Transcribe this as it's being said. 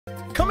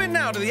Come in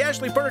now to the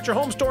Ashley Furniture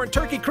Home Store in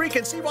Turkey Creek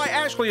and see why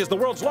Ashley is the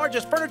world's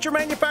largest furniture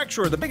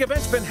manufacturer. The big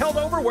event's been held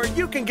over where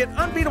you can get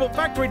unbeatable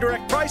factory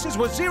direct prices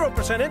with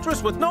 0%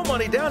 interest with no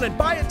money down, and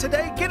buy it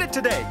today, get it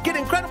today. Get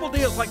incredible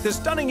deals like this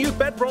stunning youth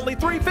bed for only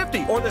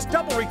 $350 or this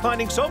double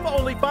reclining sofa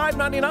only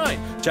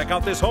 $599. Check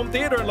out this home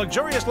theater and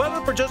luxurious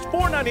leather for just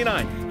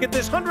 $499. Get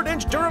this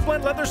 100-inch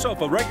DuraBlend leather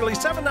sofa regularly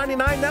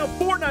 $799, now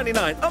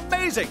 $499.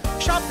 Amazing!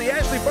 Shop the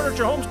Ashley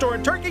Furniture Home Store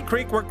in Turkey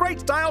Creek where great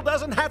style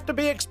doesn't have to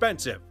be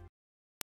expensive.